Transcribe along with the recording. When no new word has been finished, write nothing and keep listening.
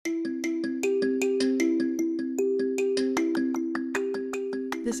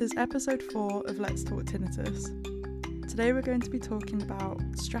This is episode 4 of Let's Talk Tinnitus. Today we're going to be talking about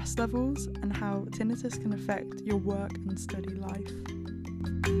stress levels and how tinnitus can affect your work and study life.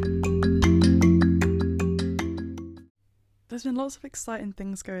 There's been lots of exciting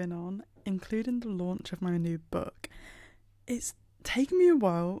things going on, including the launch of my new book. It's taken me a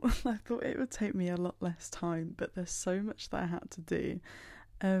while. I thought it would take me a lot less time, but there's so much that I had to do.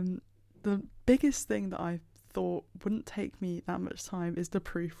 The biggest thing that I thought wouldn't take me that much time is the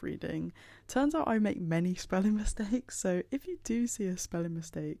proofreading. Turns out I make many spelling mistakes, so if you do see a spelling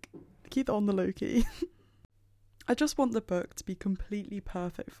mistake, keep it on the low key. I just want the book to be completely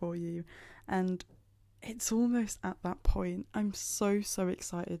perfect for you, and it's almost at that point. I'm so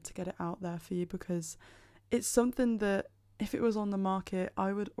excited to get it out there for you because it's something that if it was on the market,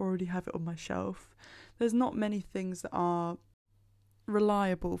 I would already have it on my shelf. There's not many things that are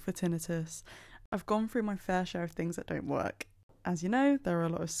reliable for tinnitus. I've gone through my fair share of things that don't work. As you know, there are a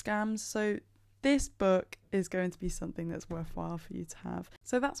lot of scams, so this book is going to be something that's worthwhile for you to have.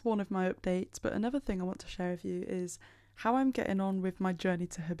 So that's one of my updates, but another thing I want to share with you is how I'm getting on with my journey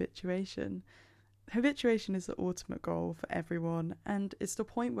to habituation. Habituation is the ultimate goal for everyone, and it's the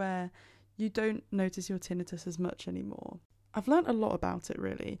point where you don't notice your tinnitus as much anymore. I've learnt a lot about it,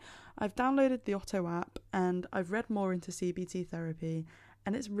 really. I've downloaded the Otto app and I've read more into CBT therapy,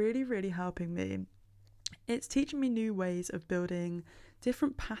 and it's really helping me. It's teaching me new ways of building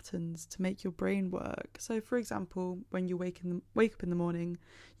different patterns to make your brain work. So for example, when you wake up in the morning,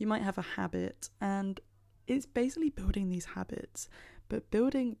 you might have a habit, and it's basically building these habits, but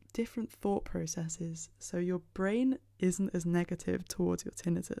building different thought processes so your brain isn't as negative towards your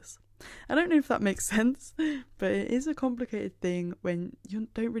tinnitus. I don't know if that makes sense, but it is a complicated thing when you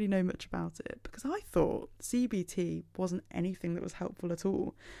don't really know much about it, because I thought CBT wasn't anything that was helpful at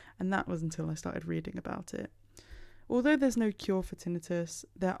all, and that was until I started reading about it. Although there's no cure for tinnitus,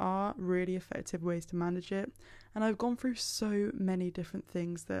 there are really effective ways to manage it, and I've gone through so many different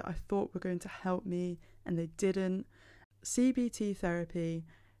things that I thought were going to help me, and they didn't. CBT therapy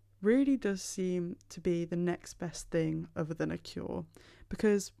really does seem to be the next best thing other than a cure,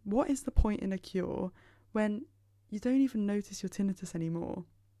 because what is the point in a cure when you don't even notice your tinnitus anymore?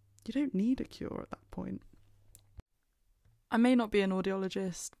 You don't need a cure at that point. I may not be an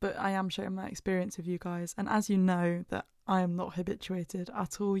audiologist, but I am sharing my experience with you guys, and as you know, that I am not habituated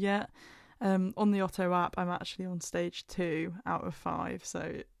at all yet. On the Otto app, I'm actually on stage 2 out of 5,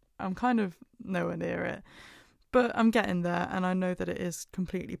 so I'm kind of nowhere near it. But I'm getting there, and I know that it is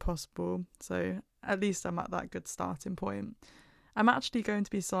completely possible, so at least I'm at that good starting point. I'm actually going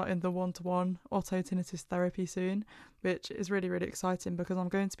to be starting the one-to-one Otto tinnitus therapy soon, which is really exciting because I'm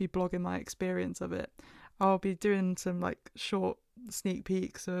going to be blogging my experience of it. I'll be doing some short sneak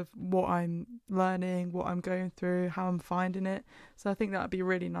peeks of what I'm learning, what I'm going through, how I'm finding it, so I think that would be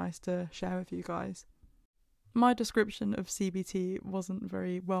really nice to share with you guys. My description of CBT wasn't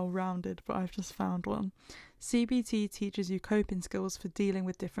very well-rounded, but I've just found one. CBT teaches you coping skills for dealing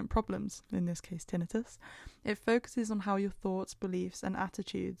with different problems, in this case tinnitus. It focuses on how your thoughts, beliefs and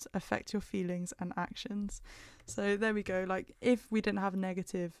attitudes affect your feelings and actions. So there we go, if we didn't have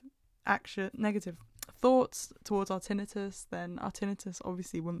negative thoughts towards our tinnitus, then our tinnitus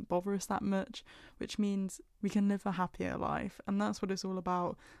obviously wouldn't bother us that much, which means we can live a happier life, and that's what it's all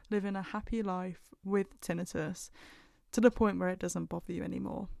about, living a happy life with tinnitus to the point where it doesn't bother you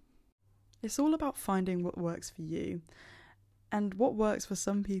anymore. It's all about finding what works for you, and what works for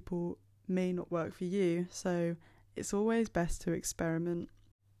some people may not work for you, so it's always best to experiment.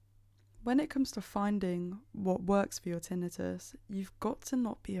 When it comes to finding what works for your tinnitus, you've got to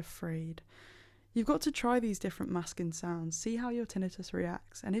not be afraid. You've got to try these different masking sounds, see how your tinnitus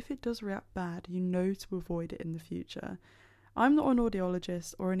reacts, and if it does react bad, you know to avoid it in the future. I'm not an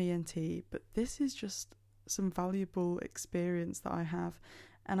audiologist or an ENT, but this is just some valuable experience that I have,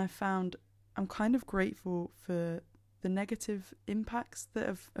 and I found I'm kind of grateful for the negative impacts that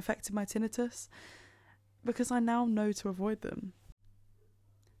have affected my tinnitus, because I now know to avoid them.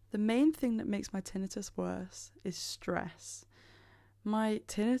 The main thing that makes my tinnitus worse is stress. My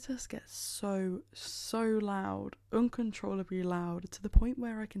tinnitus gets so loud, uncontrollably loud, to the point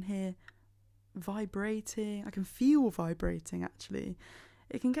where I can hear vibrating. I can feel vibrating, actually.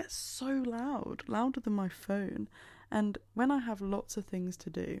 It can get so loud, louder than my phone. And when I have lots of things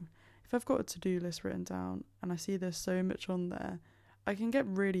to do, if I've got a to-do list written down and I see there's so much on there, I can get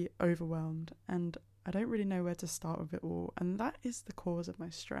really overwhelmed and I don't really know where to start with it all, and that is the cause of my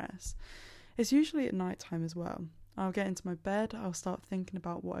stress. It's usually at night time as well. I'll get into my bed, I'll start thinking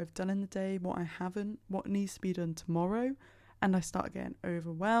about what I've done in the day, what I haven't, what needs to be done tomorrow, and I start getting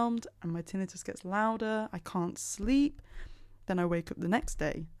overwhelmed and my tinnitus gets louder, I can't sleep, then I wake up the next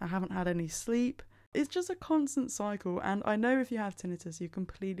day, I haven't had any sleep. It's just a constant cycle, and I know if you have tinnitus, you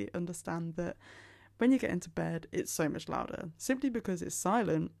completely understand that when you get into bed, it's so much louder, simply because it's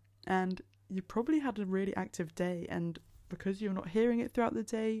silent, and you probably had a really active day, and because you're not hearing it throughout the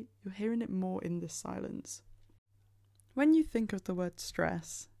day, you're hearing it more in this silence. When you think of the word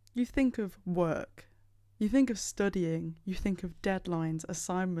stress, you think of work, you think of studying, you think of deadlines,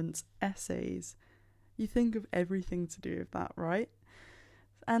 assignments, essays, you think of everything to do with that, right?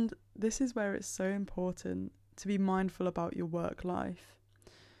 And this is where it's so important to be mindful about your work life.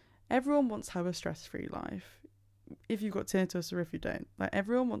 Everyone wants to have a stress-free life, if you've got tinnitus or if you don't. Like,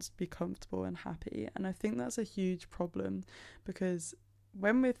 everyone wants to be comfortable and happy, and I think that's a huge problem, because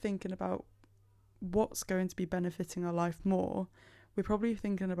when we're thinking about what's going to be benefiting our life more, we're probably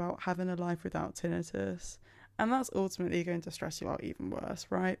thinking about having a life without tinnitus, and that's ultimately going to stress you out even worse,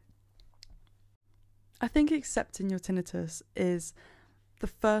 right? I think accepting your tinnitus is the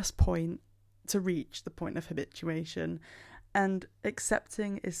first point to reach the point of habituation, and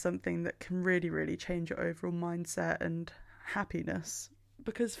accepting is something that can really, really change your overall mindset and happiness.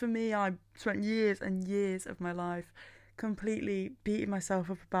 Because for me, I spent years and years of my life completely beating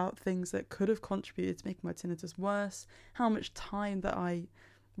myself up about things that could have contributed to making my tinnitus worse, how much time that I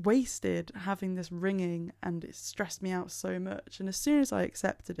wasted having this ringing, and it stressed me out so much. And as soon as I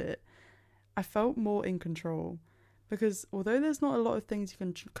accepted it, I felt more in control, because although there's not a lot of things you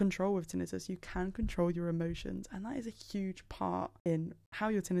can control with tinnitus, you can control your emotions, and that is a huge part in how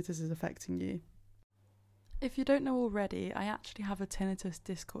your tinnitus is affecting you. If you don't know already, I actually have a tinnitus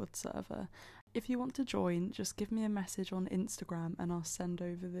Discord server. If you want to join, just give me a message on Instagram and I'll send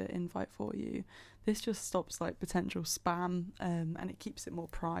over the invite for you. This just stops potential spam, and it keeps it more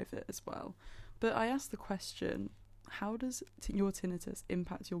private as well. But I asked the question, how does your tinnitus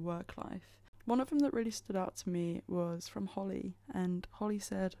impact your work life? One of them that really stood out to me was from Holly, and Holly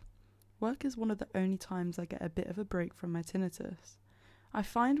said, "Work is one of the only times I get a bit of a break from my tinnitus. I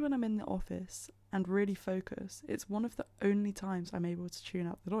find when I'm in the office and really focus, it's one of the only times I'm able to tune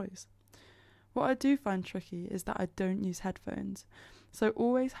out the noise. What I do find tricky is that I don't use headphones, so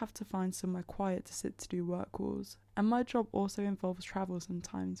always have to find somewhere quiet to sit to do work calls, and my job also involves travel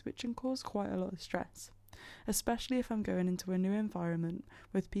sometimes, which can cause quite a lot of stress, especially if I'm going into a new environment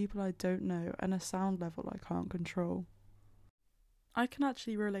with people I don't know and a sound level I can't control." I can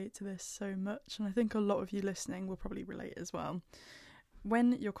actually relate to this so much, and I think a lot of you listening will probably relate as well.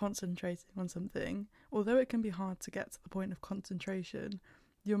 When you're concentrating on something, although it can be hard to get to the point of concentration,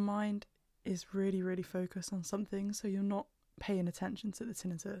 your mind is really, really focused on something, so you're not paying attention to the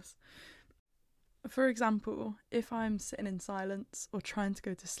tinnitus. For example, if I'm sitting in silence or trying to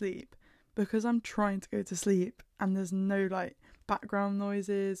go to sleep, because I'm trying to go to sleep and there's no background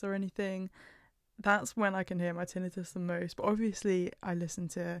noises or anything, that's when I can hear my tinnitus the most. But obviously I listen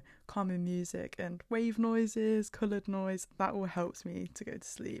to calming music and wave noises, coloured noise, that all helps me to go to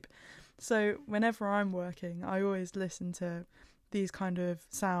sleep. So whenever I'm working, I always listen to these kind of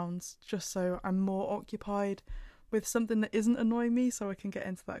sounds just so I'm more occupied with something that isn't annoying me, so I can get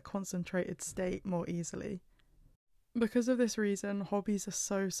into that concentrated state more easily. Because of this reason, hobbies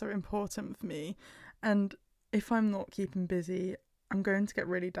are so important for me, and if I'm not keeping busy, I'm going to get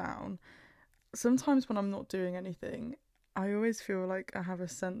really down. Sometimes when I'm not doing anything, I always feel like I have a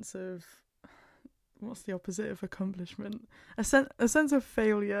sense of, what's the opposite of accomplishment? A sense of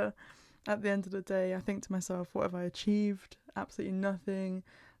failure at the end of the day. I think to myself, what have I achieved? Absolutely nothing.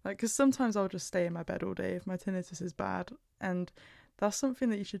 Because sometimes I'll just stay in my bed all day if my tinnitus is bad, and that's something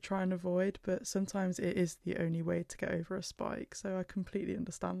that you should try and avoid, but sometimes it is the only way to get over a spike, so I completely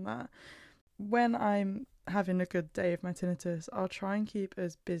understand that. When I'm having a good day of my tinnitus, I'll try and keep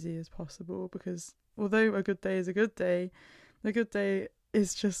as busy as possible, because although a good day is a good day, the good day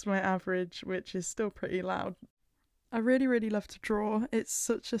is just my average, which is still pretty loud. I really, really love to draw. It's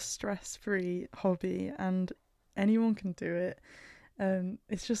such a stress-free hobby, and anyone can do it.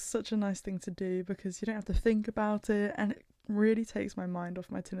 It's just such a nice thing to do because you don't have to think about it, and it really takes my mind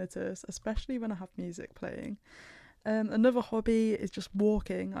off my tinnitus, especially when I have music playing. Another hobby is just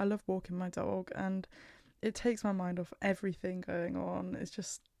walking. I love walking my dog, and it takes my mind off everything going on. It's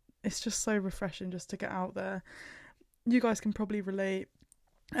just so refreshing just to get out there. You guys can probably relate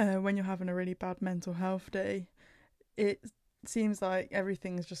when you're having a really bad mental health day. It seems like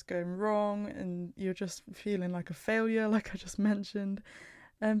everything's just going wrong and you're just feeling like a failure, like I just mentioned.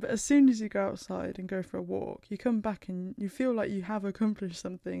 But as soon as you go outside and go for a walk, you come back and you feel like you have accomplished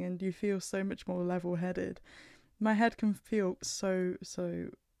something, and you feel so much more level-headed. My head can feel so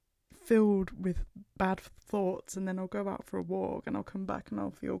filled with bad thoughts, and then I'll go out for a walk and I'll come back and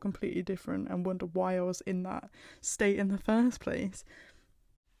I'll feel completely different and wonder why I was in that state in the first place.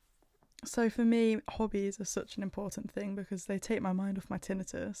 So for me, hobbies are such an important thing because they take my mind off my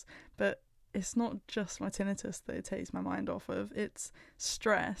tinnitus, but it's not just my tinnitus that it takes my mind off of, it's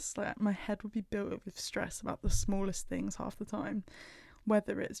stress. Like, my head will be built up with stress about the smallest things half the time.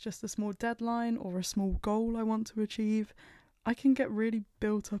 Whether it's just a small deadline or a small goal I want to achieve, I can get really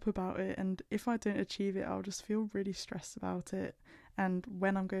built up about it, and if I don't achieve it, I'll just feel really stressed about it and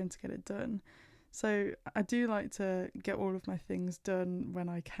when I'm going to get it done. So I do like to get all of my things done when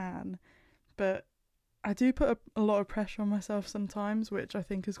I can, but I do put a lot of pressure on myself sometimes, which I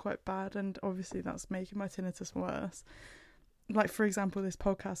think is quite bad, and obviously that's making my tinnitus worse. Like, for example, this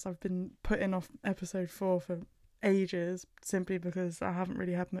podcast, I've been putting off episode 4 for ages simply because I haven't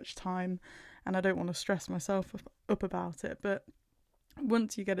really had much time and I don't want to stress myself up about it, but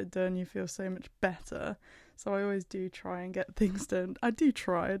once you get it done you feel so much better. So I always do try and get things done. I do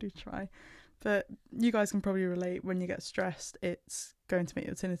try, but you guys can probably relate. When you get stressed, it's going to make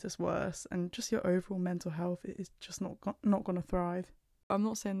your tinnitus worse, and just your overall mental health is just not going to thrive. I'm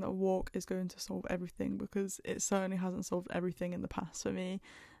not saying that a walk is going to solve everything, because it certainly hasn't solved everything in the past for me,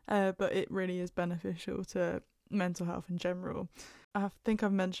 but it really is beneficial to mental health in general. I think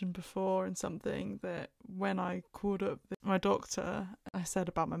I've mentioned before in something that when I called up my doctor, I said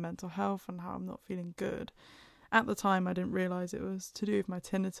about my mental health and how I'm not feeling good. At the time I didn't realise it was to do with my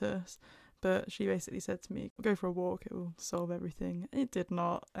tinnitus, but she basically said to me, go for a walk, it will solve everything. It did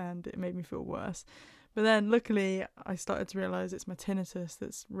not, and it made me feel worse. But then luckily I started to realise it's my tinnitus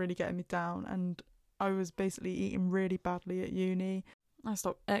that's really getting me down, and I was basically eating really badly at uni. I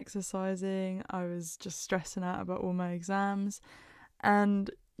stopped exercising, I was just stressing out about all my exams, and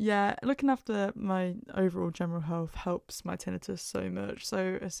yeah, looking after my overall general health helps my tinnitus so much.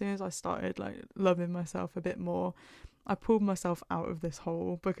 So as soon as I started loving myself a bit more, I pulled myself out of this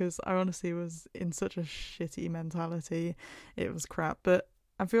hole, because I honestly was in such a shitty mentality. It was crap, but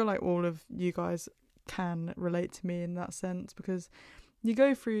I feel like all of you guys can relate to me in that sense, because you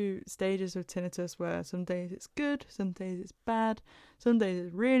go through stages of tinnitus where some days it's good, some days it's bad, some days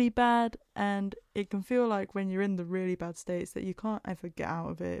it's really bad, and it can feel like when you're in the really bad states that you can't ever get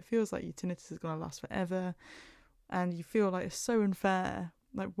out of it. It feels like your tinnitus is going to last forever, and you feel like it's so unfair.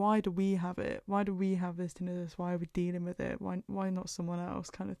 Like, why do we have it? Why do we have this tinnitus? Why are we dealing with it? Why not someone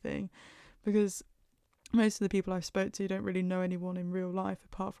else, kind of thing? Because most of the people I've spoke to don't really know anyone in real life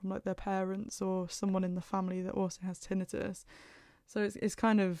apart from their parents or someone in the family that also has tinnitus. So it's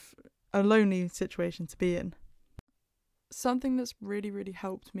kind of a lonely situation to be in. Something that's really, really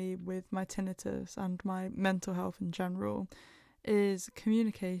helped me with my tinnitus and my mental health in general is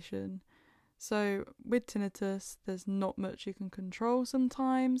communication. So with tinnitus, there's not much you can control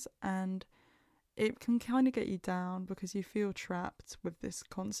sometimes, and it can kind of get you down because you feel trapped with this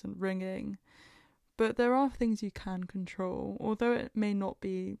constant ringing. But there are things you can control. Although it may not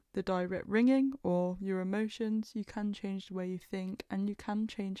be the direct ringing or your emotions, you can change the way you think and you can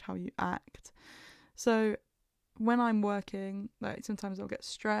change how you act. So when I'm working, sometimes I'll get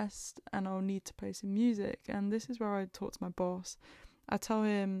stressed and I'll need to play some music, and this is where I talk to my boss. I tell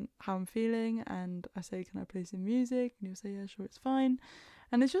him how I'm feeling and I say, can I play some music? And he'll say, yeah, sure, it's fine.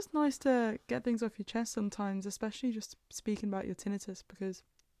 And it's just nice to get things off your chest sometimes, especially just speaking about your tinnitus, because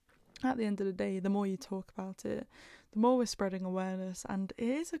at the end of the day, the more you talk about it, the more we're spreading awareness, and it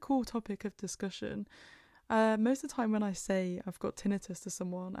is a cool topic of discussion. Most of the time when I say I've got tinnitus to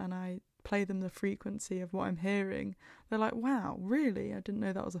someone and I play them the frequency of what I'm hearing, they're like, wow, really? I didn't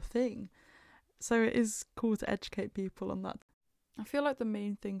know that was a thing. So it is cool to educate people on that. I feel like the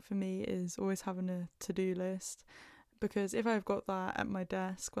main thing for me is always having a to-do list, because if I've got that at my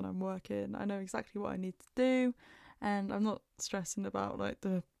desk when I'm working, I know exactly what I need to do, and I'm not stressing about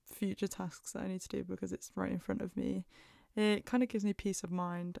the future tasks that I need to do because it's right in front of me. It kind of gives me peace of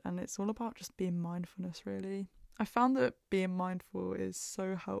mind, and it's all about just being mindfulness, really. I found that being mindful is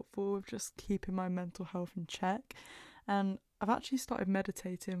so helpful with just keeping my mental health in check, and I've actually started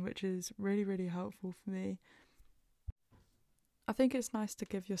meditating, which is really, really helpful for me. I think it's nice to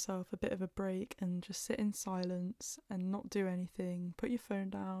give yourself a bit of a break and just sit in silence and not do anything, put your phone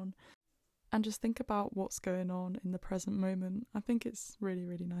down and just think about what's going on in the present moment. I think it's really,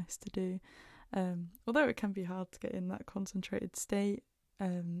 really nice to do. Although it can be hard to get in that concentrated state,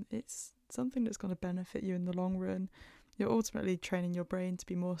 it's something that's going to benefit you in the long run. You're ultimately training your brain to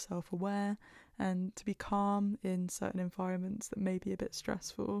be more self-aware and to be calm in certain environments that may be a bit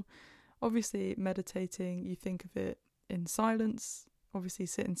stressful. Obviously, meditating, you think of it in silence obviously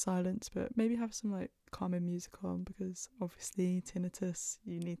sit in silence, but maybe have some like calming music on, because obviously tinnitus,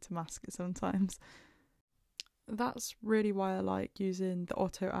 you need to mask it sometimes. That's really why I like using the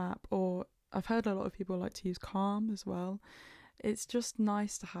Auto app, or I've heard a lot of people like to use Calm as well. It's just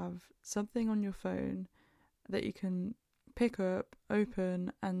nice to have something on your phone that you can pick up,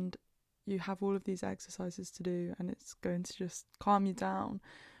 open, and you have all of these exercises to do, and it's going to just calm you down.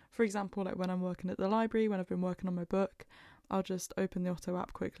 For example, like when I'm working at the library, when I've been working on my book, I'll just open the Auto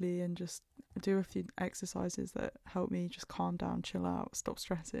app quickly and just do a few exercises that help me just calm down, chill out, stop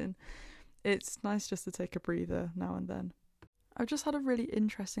stressing. It's nice just to take a breather now and then. I've just had a really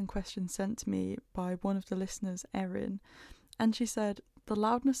interesting question sent to me by one of the listeners, Erin, and she said, "The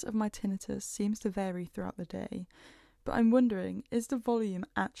loudness of my tinnitus seems to vary throughout the day, but I'm wondering, is the volume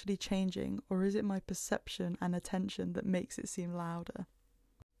actually changing, or is it my perception and attention that makes it seem louder?"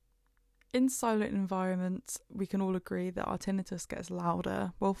 In silent environments, we can all agree that our tinnitus gets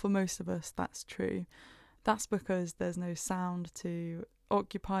louder. Well, for most of us, that's true. That's because there's no sound to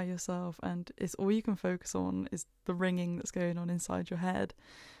occupy yourself, and it's all you can focus on is the ringing that's going on inside your head.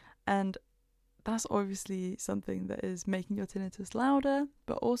 And that's obviously something that is making your tinnitus louder,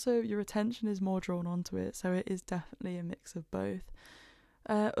 but also your attention is more drawn onto it, so it is definitely a mix of both.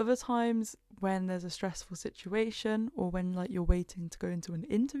 Other times when there's a stressful situation, or when like you're waiting to go into an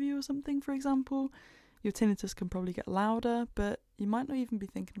interview or something, for example, your tinnitus can probably get louder, but you might not even be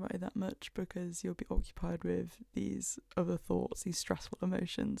thinking about it that much because you'll be occupied with these other thoughts, these stressful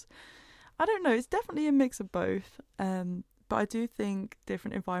emotions. I don't know, it's definitely a mix of both, but I do think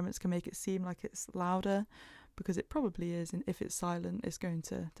different environments can make it seem like it's louder, because it probably is, and if it's silent, it's going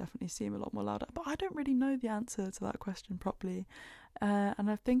to definitely seem a lot more louder. But I don't really know the answer to that question properly, and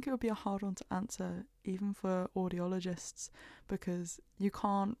I think it would be a hard one to answer, even for audiologists, because you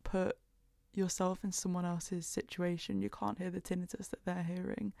can't put yourself in someone else's situation. You can't hear the tinnitus that they're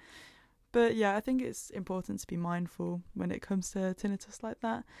hearing. But yeah, I think it's important to be mindful when it comes to tinnitus like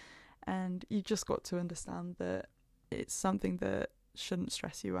that, and you just got to understand that it's something that shouldn't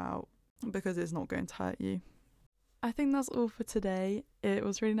stress you out, because it's not going to hurt you. I think that's all for today. It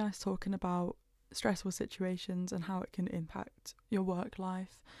was really nice talking about stressful situations and how it can impact your work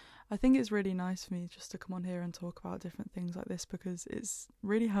life. I think it's really nice for me just to come on here and talk about different things like this, because it's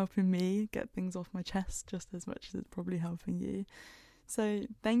really helping me get things off my chest just as much as it's probably helping you. So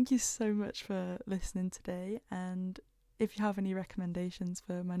thank you so much for listening today, and if you have any recommendations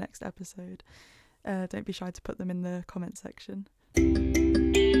for my next episode, don't be shy to put them in the comment section.